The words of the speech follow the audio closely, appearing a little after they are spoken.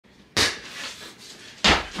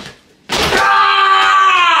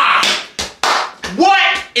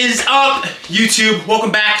is up, YouTube?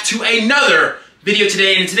 Welcome back to another video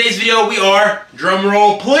today. And in today's video, we are, drum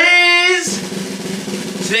roll please.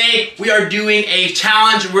 Today, we are doing a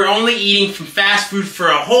challenge. We're only eating from fast food for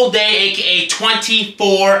a whole day, aka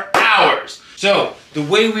 24 hours. So, the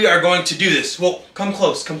way we are going to do this, well, come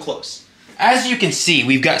close, come close. As you can see,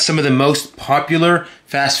 we've got some of the most popular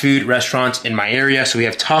fast food restaurants in my area. So we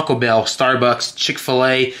have Taco Bell, Starbucks,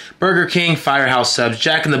 Chick-fil-A, Burger King, Firehouse Subs,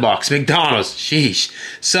 Jack in the Box, McDonald's, sheesh,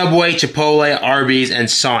 Subway, Chipotle, Arby's, and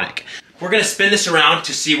Sonic. We're gonna spin this around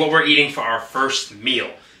to see what we're eating for our first meal.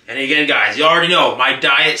 And again, guys, you already know my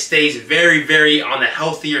diet stays very, very on the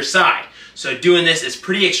healthier side. So doing this is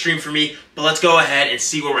pretty extreme for me, but let's go ahead and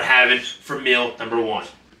see what we're having for meal number one.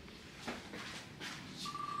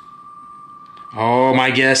 Oh,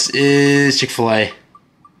 my guess is Chick-fil-A.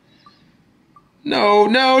 No,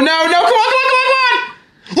 no, no, no, come on!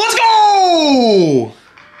 Let's go!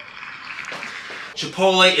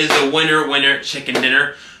 Chipotle is a winner chicken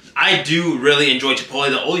dinner. I do really enjoy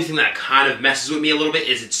Chipotle. The only thing that kind of messes with me a little bit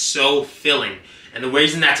is it's so filling. And the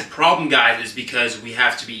reason that's a problem, guys, is because we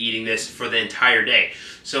have to be eating this for the entire day.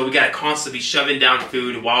 So we gotta constantly be shoving down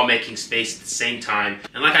food while making space at the same time.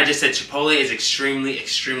 And like I just said, Chipotle is extremely,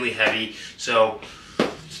 extremely heavy. So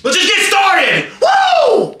let's just get started!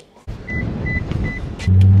 Woo!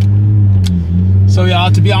 So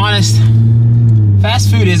y'all, to be honest,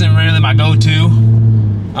 fast food isn't really my go-to.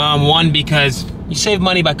 One, because you save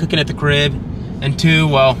money by cooking at the crib. And two,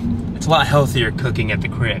 well, it's a lot healthier cooking at the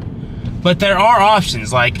crib. But there are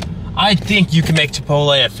options, like, I think you can make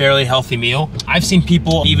Chipotle a fairly healthy meal. I've seen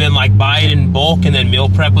people even like buy it in bulk and then meal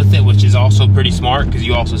prep with it, which is also pretty smart because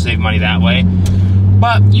you also save money that way.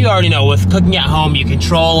 But you already know, with cooking at home, you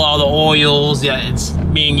control all the oils it's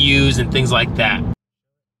being used and things like that.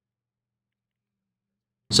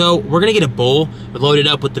 So we're gonna get a bowl loaded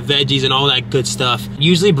up with the veggies and all that good stuff.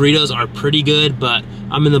 Usually burritos are pretty good, but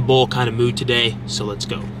I'm in the bowl kind of mood today, so let's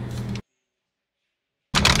go.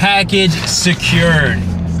 Package secured.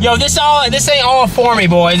 Yo, this ain't all for me,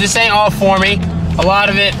 boys. This ain't all for me. A lot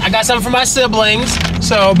of it, I got some for my siblings.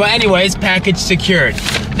 So, but anyways, package secured.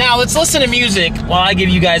 Now, let's listen to music while I give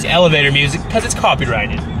you guys elevator music, because it's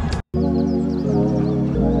copyrighted.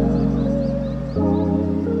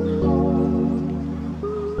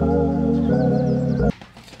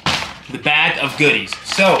 The bag of goodies.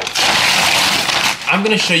 So, I'm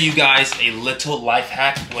gonna show you guys a little life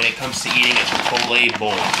hack when it comes to eating a Chipotle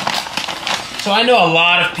bowl. So I know a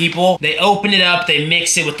lot of people, they open it up, they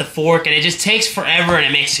mix it with the fork, and it just takes forever and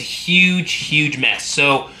it makes a huge, huge mess.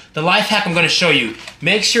 So the life hack I'm gonna show you,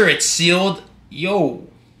 make sure it's sealed,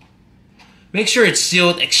 make sure it's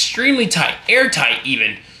sealed extremely tight, airtight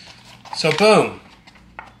even. So boom.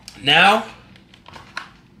 Now,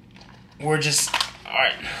 we're just, all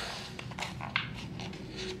right.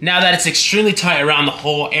 Now that it's extremely tight around the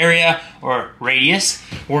whole area or radius,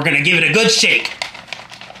 we're gonna give it a good shake.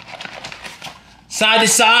 Side to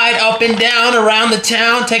side, up and down, around the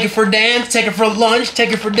town. Take it for a dance, take it for lunch,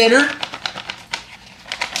 take it for dinner.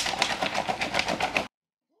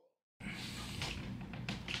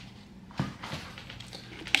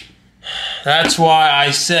 That's why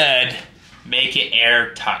I said make it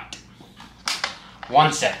airtight.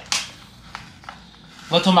 1 second.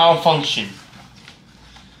 Little malfunction.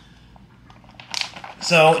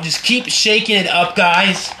 So just keep shaking it up,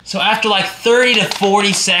 guys. So after like 30 to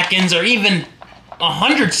 40 seconds or even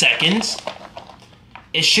 100 seconds,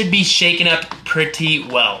 it should be shaken up pretty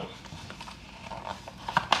well.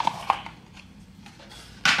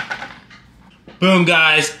 Boom,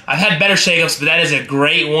 guys. I've had better shake-ups, but that is a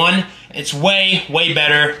great one. It's way, way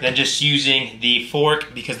better than just using the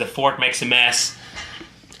fork because the fork makes a mess.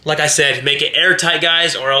 Like I said, make it airtight,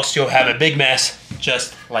 guys, or else you'll have a big mess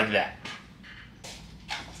just like that.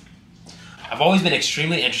 I've always been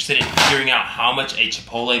extremely interested in figuring out how much a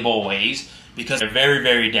Chipotle bowl weighs because they're very,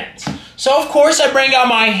 very dense. So of course I bring out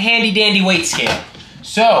my handy dandy weight scale.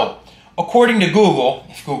 So according to Google,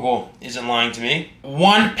 if Google isn't lying to me,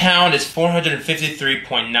 1 pound is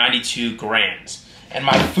 453.92 grams. And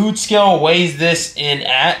my food scale weighs this in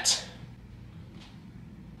at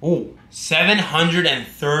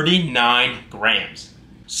 739 grams.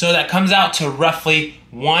 So that comes out to roughly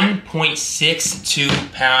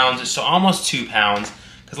 1.62 pounds, so almost 2 pounds.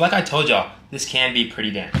 Because like I told y'all, this can be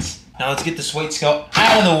pretty dense. Now let's get this weight scale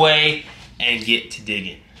out of the way and get to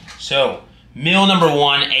digging. So, meal number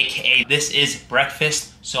one, aka this is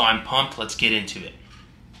breakfast, so I'm pumped. Let's get into it.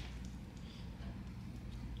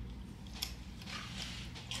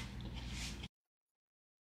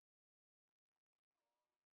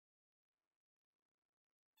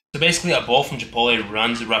 So basically a bowl from Chipotle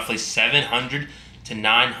runs roughly 700 to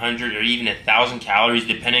 900 or even 1,000 calories,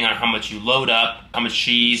 depending on how much you load up, how much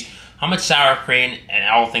cheese, how much sour cream, and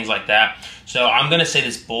all things like that. So I'm gonna say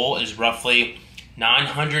this bowl is roughly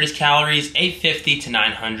 900 calories, 850 to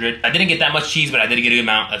 900. I didn't get that much cheese, but I did get a good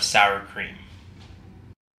amount of sour cream.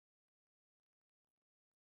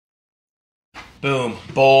 Boom,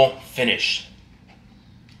 bowl finished.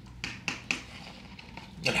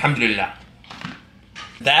 Alhamdulillah.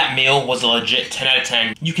 That meal was a legit 10 out of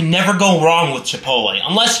 10. You can never go wrong with Chipotle,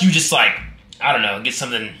 unless you just like, I don't know, get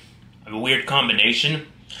something, a weird combination.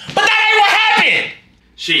 But that ain't what happened!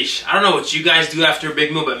 Sheesh, I don't know what you guys do after a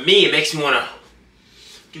big meal, but me, it makes me wanna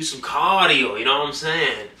do some cardio, you know what I'm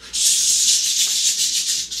saying?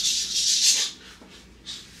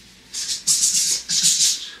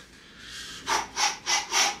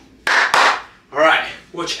 Alright,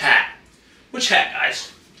 which hat? Which hat,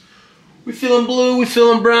 guys? We feeling blue, we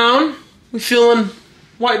feeling brown, we feeling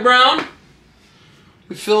white brown,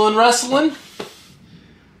 we feeling wrestling.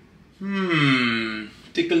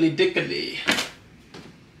 Dickily dickily.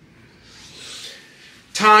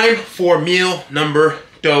 Time for meal number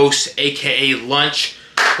dos, aka lunch.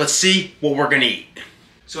 Let's see what we're gonna eat.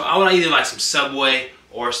 So I would either like some Subway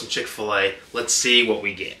or some Chick-fil-A. Let's see what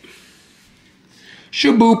we get.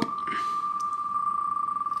 Shaboop.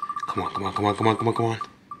 Come on, come on, come on, come on, come on, come on.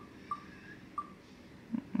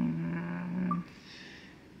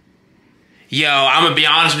 Yo, I'm gonna be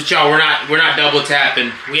honest with y'all, we're not double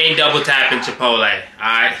tapping. We ain't double tapping Chipotle,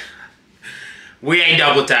 alright? We ain't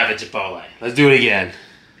double tapping Chipotle. Let's do it again.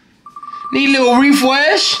 Need a little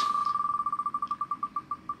refresh?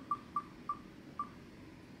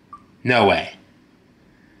 No way.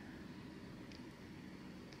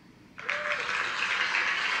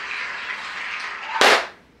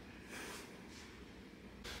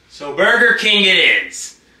 So Burger King it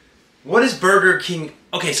is. What is Burger King?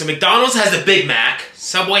 Okay, so McDonald's has the Big Mac,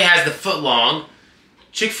 Subway has the footlong,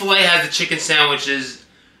 Chick-fil-A has the chicken sandwiches,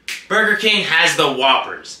 Burger King has the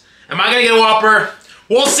Whoppers. Am I gonna get a Whopper?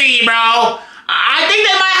 We'll see, bro. I think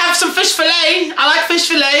they might have some fish fillet. I like fish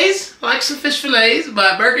fillets. I like some fish fillets,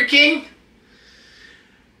 but Burger King,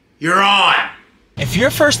 you're on. If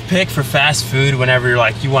your first pick for fast food whenever you're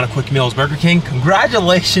like, you want a quick meal is Burger King,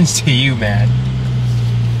 congratulations to you, man.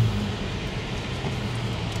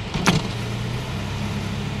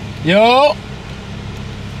 Yo!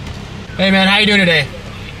 Hey man, how you doing today?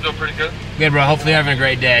 Doing pretty good. Good, bro. Hopefully you're having a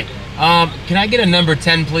great day. Can I get a number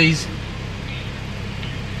 10, please?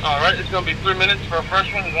 Alright, it's gonna be 3 minutes for a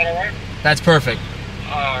fresh one, is that alright? That's perfect.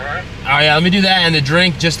 Alright. Alright, yeah, let me do that, and the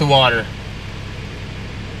drink, just the water.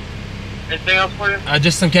 Anything else for you?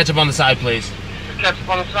 Just some ketchup on the side, please. Some ketchup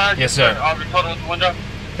on the side? Yes, sir. I'll be putting at the window.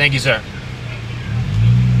 Thank you, sir.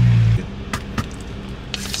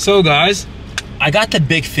 So, guys, I got the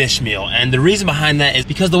big fish meal, and the reason behind that is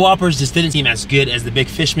because the Whoppers just didn't seem as good as the big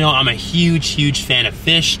fish meal. I'm a huge, huge fan of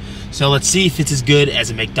fish, so let's see if it's as good as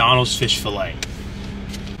a McDonald's fish fillet.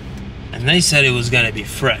 And they said it was gonna be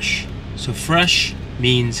fresh, so fresh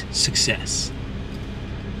means success,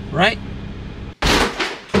 right?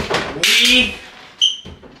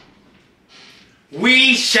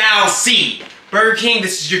 We shall see. Burger King,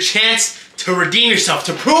 this is your chance to redeem yourself,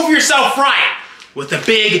 to prove yourself right with a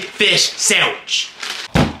big fish sandwich.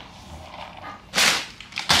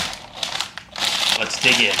 Let's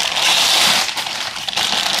dig in.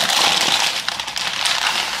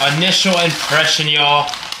 Initial impression,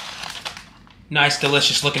 y'all. Nice,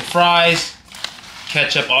 delicious looking fries.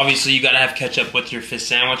 Ketchup, obviously you gotta have ketchup with your fish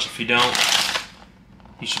sandwich. If you don't,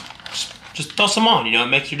 you should just throw some on, you know, it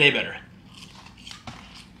makes your day better.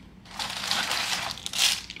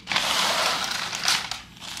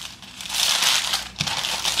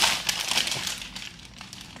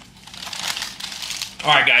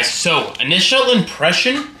 Alright guys, so initial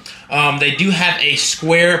impression, they do have a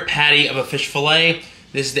square patty of a fish fillet.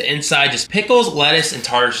 This is the inside, just pickles, lettuce, and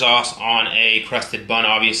tartar sauce on a crusted bun,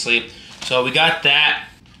 obviously. So we got that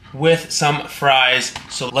with some fries,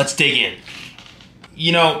 so let's dig in.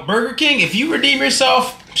 You know, Burger King, if you redeem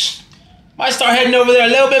yourself, might start heading over there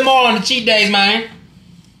a little bit more on the cheat days, man.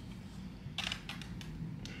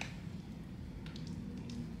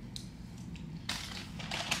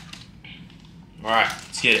 Alright,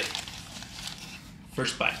 let's get it.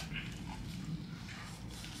 First bite.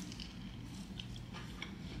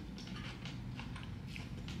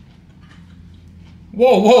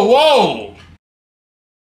 Whoa, whoa, whoa!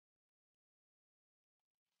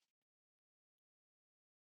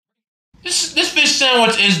 This fish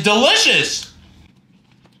sandwich is delicious!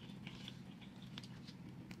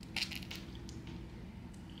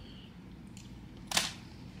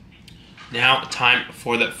 Now, time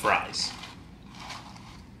for the fries.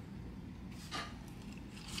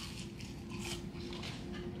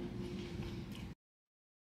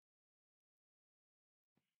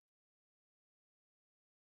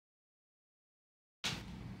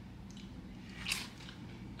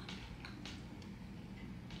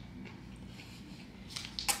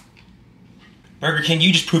 Burger King,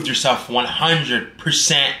 you just proved yourself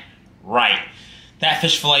 100% right. That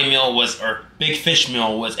fish fillet meal or big fish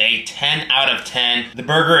meal was a 10 out of 10. The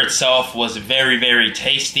burger itself was very, very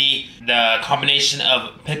tasty. The combination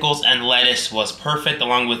of pickles and lettuce was perfect,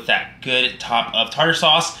 along with that good top of tartar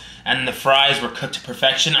sauce. And the fries were cooked to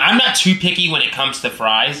perfection. I'm not too picky when it comes to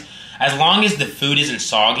fries, as long as the food isn't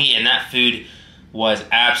soggy, and that food was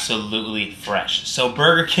absolutely fresh. So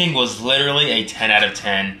Burger King was literally a 10 out of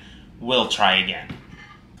 10. We'll try again.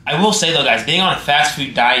 I will say though, guys, being on a fast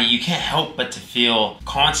food diet, you can't help but to feel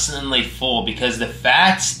constantly full because the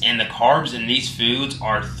fats and the carbs in these foods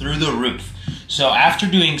are through the roof. So after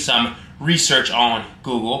doing some research on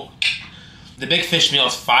Google, the big fish meal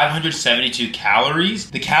is 572 calories.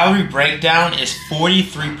 The calorie breakdown is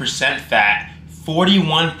 43% fat,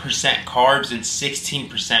 41% carbs, and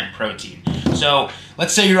 16% protein. So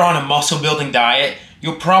let's say you're on a muscle building diet,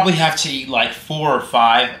 you'll probably have to eat like 4 or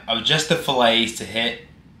 5 of just the fillets to hit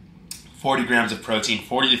 40 grams of protein,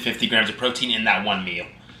 40 to 50 grams of protein in that one meal.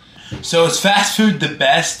 So is fast food the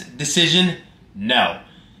best decision? No.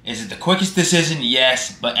 Is it the quickest decision?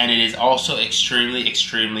 Yes, and it is also extremely,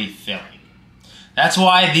 extremely filling. That's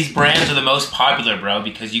why these brands are the most popular, bro,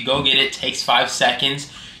 because you go get it, takes 5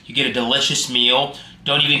 seconds, you get a delicious meal,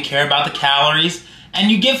 don't even care about the calories,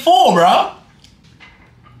 and you get full, bro.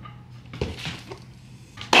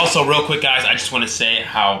 Also, real quick, guys, I just want to say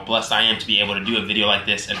how blessed I am to be able to do a video like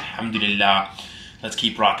this. Alhamdulillah. Let's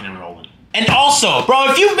keep rocking and rolling. And also, bro,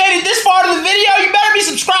 if you've made it this far in the video, you better be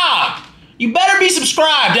subscribed. You better be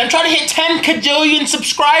subscribed. I'm trying to hit 10 kajillion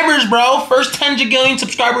subscribers, bro. First 10 jagillion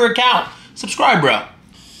subscriber account. Subscribe, bro.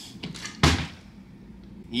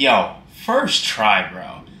 Yo, first try,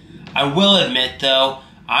 bro. I will admit, though,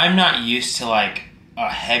 I'm not used to, like, a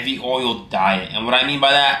heavy oil diet. And what I mean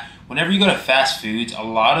by that, whenever you go to fast foods, a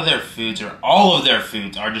lot of their foods, or all of their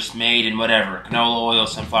foods, are just made in whatever, canola oil,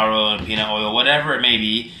 sunflower oil, and peanut oil, whatever it may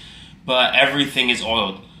be, but everything is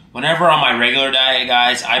oiled. Whenever on my regular diet,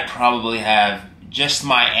 guys, I probably have just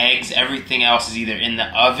my eggs. Everything else is either in the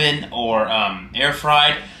oven or air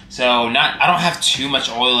fried. So I don't have too much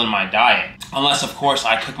oil in my diet. Unless, of course,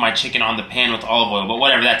 I cook my chicken on the pan with olive oil. But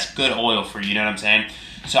whatever, that's good oil for you, you know what I'm saying?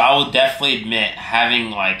 So I will definitely admit,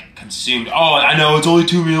 having like consumed, oh, I know it's only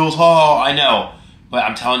 2 meals, I know. But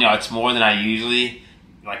I'm telling y'all, it's more than I usually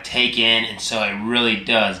like take in, and so it really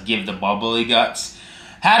does give the bubbly guts.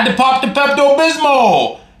 Had to pop the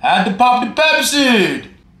Pepto-Bismol, had to pop the Pepsid,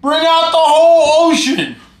 bring out the whole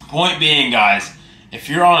ocean. Point being, guys, if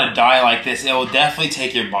you're on a diet like this, it will definitely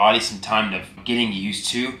take your body some time to getting used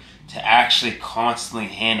to actually constantly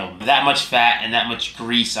handle that much fat and that much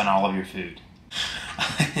grease on all of your food.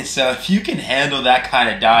 So if you can handle that kind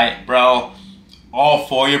of diet, bro, all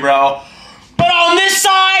for you, bro. But on this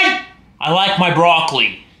side, I like my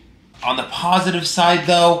broccoli. On the positive side,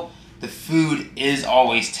 though, the food is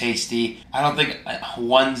always tasty. I don't think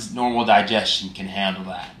one's normal digestion can handle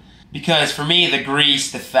that. Because for me, the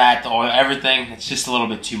grease, the fat, the oil, everything, it's just a little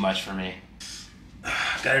bit too much for me.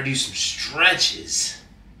 Gotta do some stretches.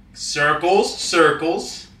 Circles,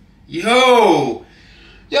 circles. Yo!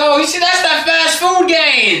 Yo, you see, that's that fast food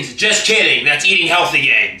gains. Just kidding, that's eating healthy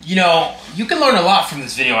gains. You know, you can learn a lot from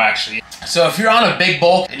this video, actually. So if you're on a big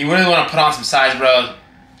bulk and you really want to put on some size, bro,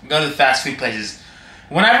 go to the fast food places.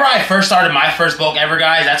 Whenever I first started my first bulk ever,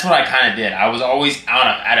 guys, that's what I kind of did. I was always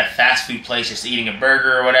at a fast food place just eating a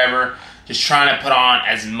burger or whatever, just trying to put on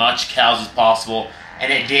as much calories as possible,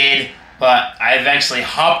 and it did, but I eventually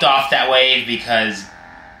hopped off that wave because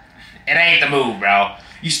it ain't the move, bro.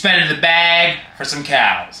 You spend in the bag for some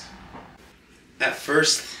cows. At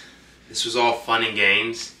first, this was all fun and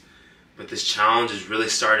games, but this challenge is really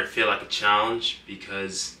starting to feel like a challenge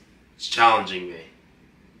because it's challenging me.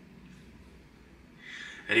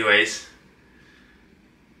 Anyways,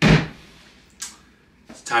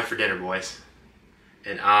 it's time for dinner, boys.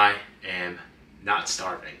 And I am not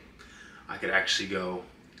starving. I could actually go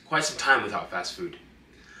quite some time without fast food.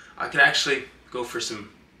 I could actually go for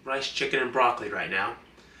some rice, chicken, and broccoli right now.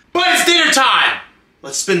 But it's dinner time!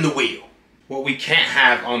 Let's spin the wheel. What we can't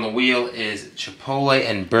have on the wheel is Chipotle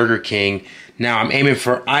and Burger King. Now, I'm aiming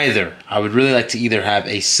for either. I would really like to either have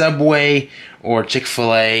a Subway or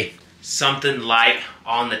Chick-fil-A. Something light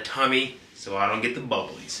on the tummy so I don't get the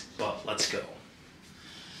bubblies. But let's go.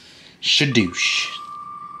 Shadoosh.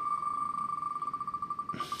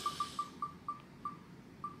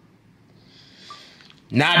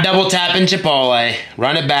 Not double tapping Chipotle.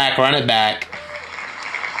 Run it back, run it back.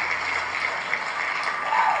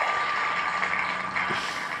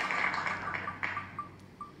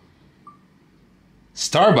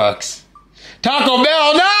 Starbucks. Taco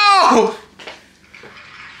Bell, no!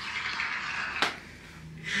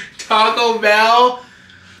 Taco Bell,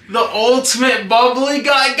 the ultimate bubbly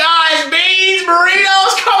guys, beans,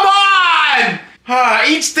 burritos, come on!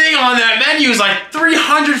 Each thing on that menu is like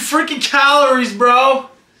 300 freaking calories, bro.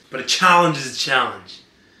 But a challenge is a challenge.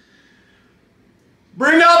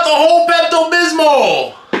 Bring out the whole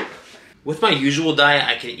Pepto-Bismol! With my usual diet,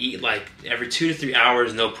 I can eat like every 2 to 3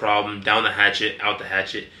 hours, no problem. Down the hatchet, out the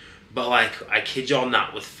hatchet. But like, I kid y'all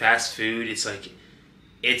not, with fast food, it's like,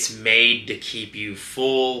 it's made to keep you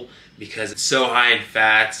full because it's so high in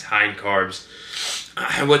fats, high in carbs,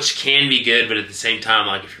 which can be good, but at the same time,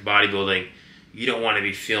 like if you're bodybuilding, you don't want to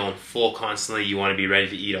be feeling full constantly. You want to be ready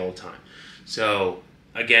to eat all the time. So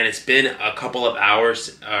again, it's been a couple of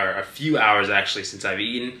hours, or a few hours actually, since I've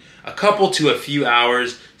eaten. A couple to a few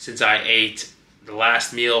hours since I ate the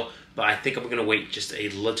last meal, but I think I'm going to wait just a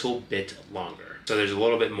little bit longer. So there's a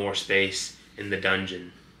little bit more space in the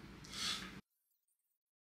dungeon.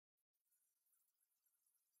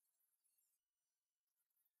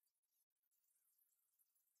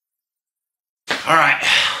 All right,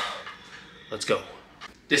 let's go.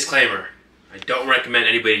 Disclaimer, I don't recommend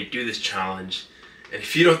anybody do this challenge. And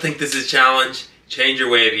if you don't think this is a challenge, change your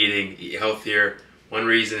way of eating, eat healthier. One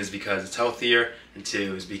reason is because it's healthier, and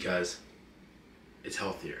 2 is because it's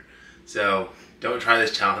healthier. So don't try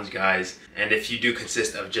this challenge, guys. And if you do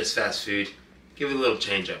consist of just fast food, give it a little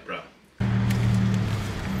change up, bro.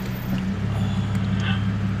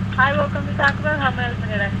 Hi, welcome to Taco Bell. How may I help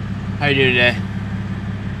you today? How you doing today?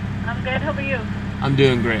 I'm good. How are you? I'm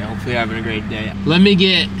doing great. Hopefully you're having a great day. Let me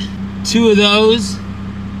get 2 of those.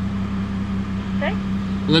 Okay.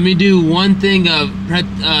 Let me do 1 thing of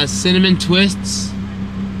cinnamon twists.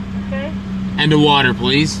 Okay. And a water,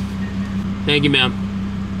 please. Thank you, ma'am.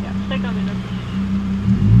 Yeah, take on me.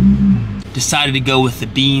 Decided to go with the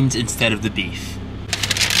beans instead of the beef.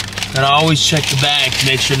 Gotta always check the bag to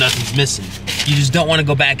make sure nothing's missing. You just don't want to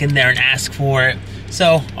go back in there and ask for it.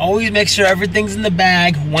 So always make sure everything's in the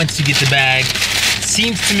bag once you get the bag.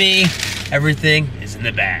 Seems to me everything is in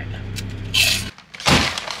the bag.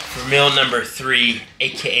 For meal number 3,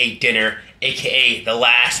 aka dinner, aka the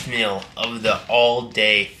last meal of the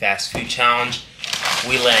all-day fast food challenge,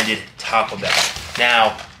 we landed Taco Bell.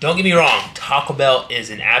 Now, don't get me wrong, Taco Bell is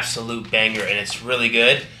an absolute banger and it's really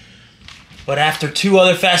good. But after 2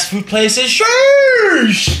 other fast food places,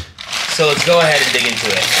 sheesh! So let's go ahead and dig into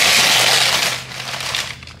it.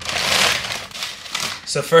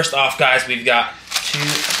 So first off, guys, we've got 2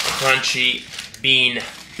 bean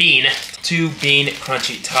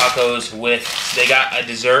crunchy tacos with, they got a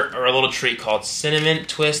dessert or a little treat called cinnamon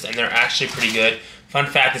twist, and they're actually pretty good. Fun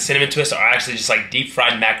fact, the cinnamon twists are actually just like deep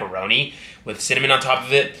fried macaroni with cinnamon on top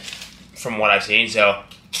of it, from what I've seen. So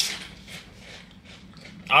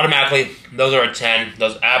automatically, those are a 10.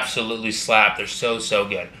 Those absolutely slap. They're so, so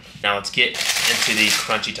good. Now let's get into these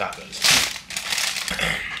crunchy tacos.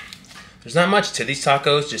 There's not much to these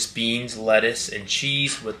tacos, just beans, lettuce, and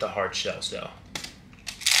cheese with the hard shells though.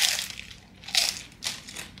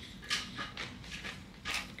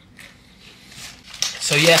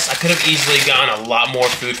 So yes, I could have easily gotten a lot more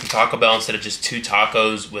food from Taco Bell instead of just 2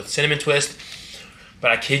 tacos with cinnamon twist,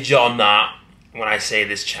 but I kid y'all not when I say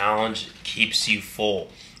this challenge keeps you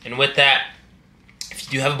full. And with that, if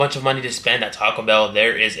you do have a bunch of money to spend at Taco Bell,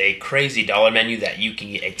 there is a crazy dollar menu that you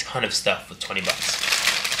can get a ton of stuff with 20 bucks.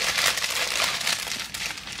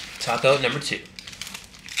 Taco number 2.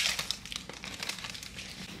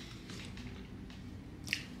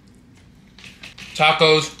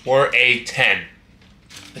 Tacos were a 10.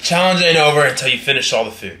 The challenge ain't over until you finish all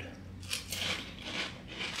the food.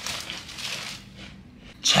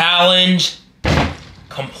 Challenge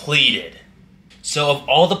completed. So of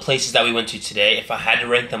all the places that we went to today, if I had to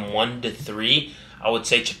rank them 1 to 3, I would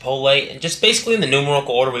say Chipotle, and just basically in the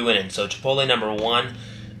numerical order we went in. So Chipotle number 1,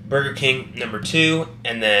 Burger King number 2,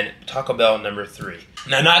 and then Taco Bell number 3.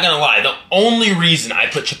 Now, not gonna lie, the only reason I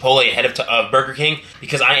put Chipotle ahead of Burger King,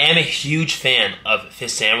 because I am a huge fan of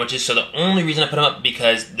fish sandwiches, so the only reason I put them up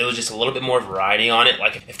because there was just a little bit more variety on it.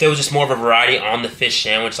 Like, if there was just more of a variety on the fish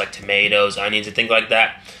sandwich, like tomatoes, onions, and things like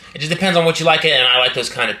that, it just depends on what you like it, and I like those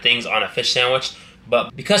kind of things on a fish sandwich.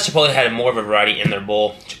 But because Chipotle had more of a variety in their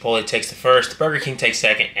bowl, Chipotle takes the first, Burger King takes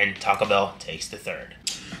second, and Taco Bell takes the third.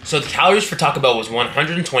 So the calories for Taco Bell was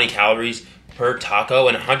 120 calories per taco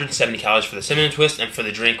and 170 calories for the cinnamon twist, and for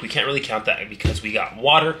the drink, we can't really count that because we got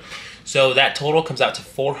water. So that total comes out to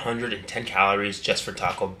 410 calories just for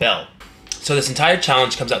Taco Bell. So this entire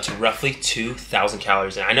challenge comes out to roughly 2,000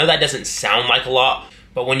 calories. And I know that doesn't sound like a lot,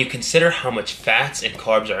 but when you consider how much fats and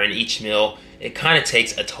carbs are in each meal, it kind of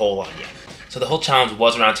takes a toll on you. So the whole challenge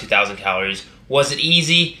was around 2,000 calories. Was it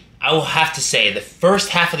easy? I will have to say the first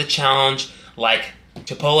half of the challenge, like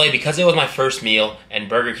Chipotle, because it was my first meal, and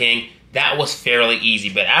Burger King, that was fairly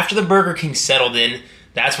easy. But after the Burger King settled in,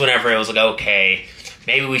 that's whenever it was like, okay,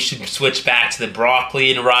 maybe we should switch back to the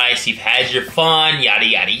broccoli and rice. You've had your fun, yada,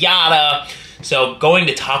 yada, yada. So going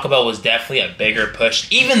to Taco Bell was definitely a bigger push,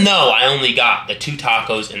 even though I only got the 2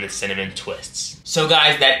 tacos and the cinnamon twists. So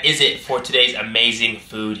guys, that is it for today's amazing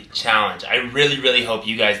food challenge. I really, really hope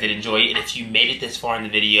you guys did enjoy it. And if you made it this far in the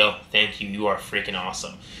video, thank you. You are freaking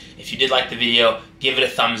awesome. If you did like the video, give it a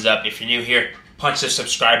thumbs up. If you're new here, punch the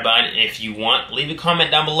subscribe button. And if you want, leave a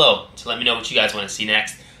comment down below to let me know what you guys want to see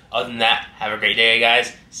next. Other than that, have a great day,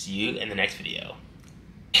 guys. See you in the next video.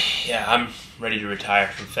 Yeah, I'm ready to retire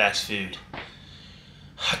from fast food.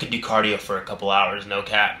 I could do cardio for a couple hours, no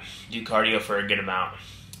cap. Do cardio for a good amount.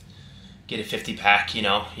 Get a 50-pack, you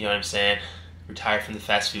know what I'm saying? Retire from the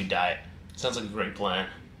fast food diet. Sounds like a great plan.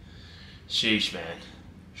 Sheesh, man.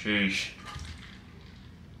 Sheesh.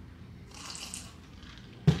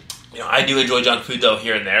 You know, I do enjoy junk food, though,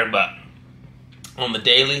 here and there, but on the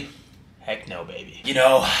daily, heck no, baby. You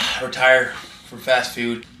know, retire from fast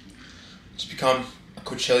food. Just become a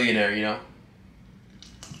quadrillionaire, you know?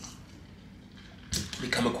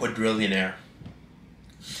 Become a quadrillionaire.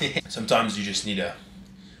 Sometimes you just need a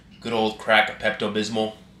good old crack of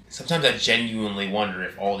Pepto-Bismol. Sometimes I genuinely wonder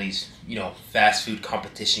if all these, you know, fast food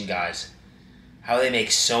competition guys, how they make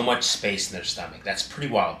so much space in their stomach. That's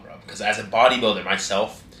pretty wild, bro. Because as a bodybuilder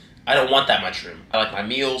myself, I don't want that much room. I like my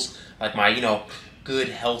meals, I like my, you know, good,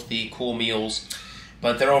 healthy, cool meals.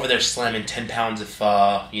 But they're over there slamming 10 pounds of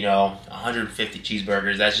pho, you know, 150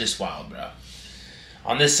 cheeseburgers. That's just wild, bro.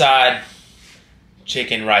 On this side,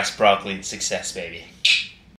 chicken, rice, broccoli, and success, baby.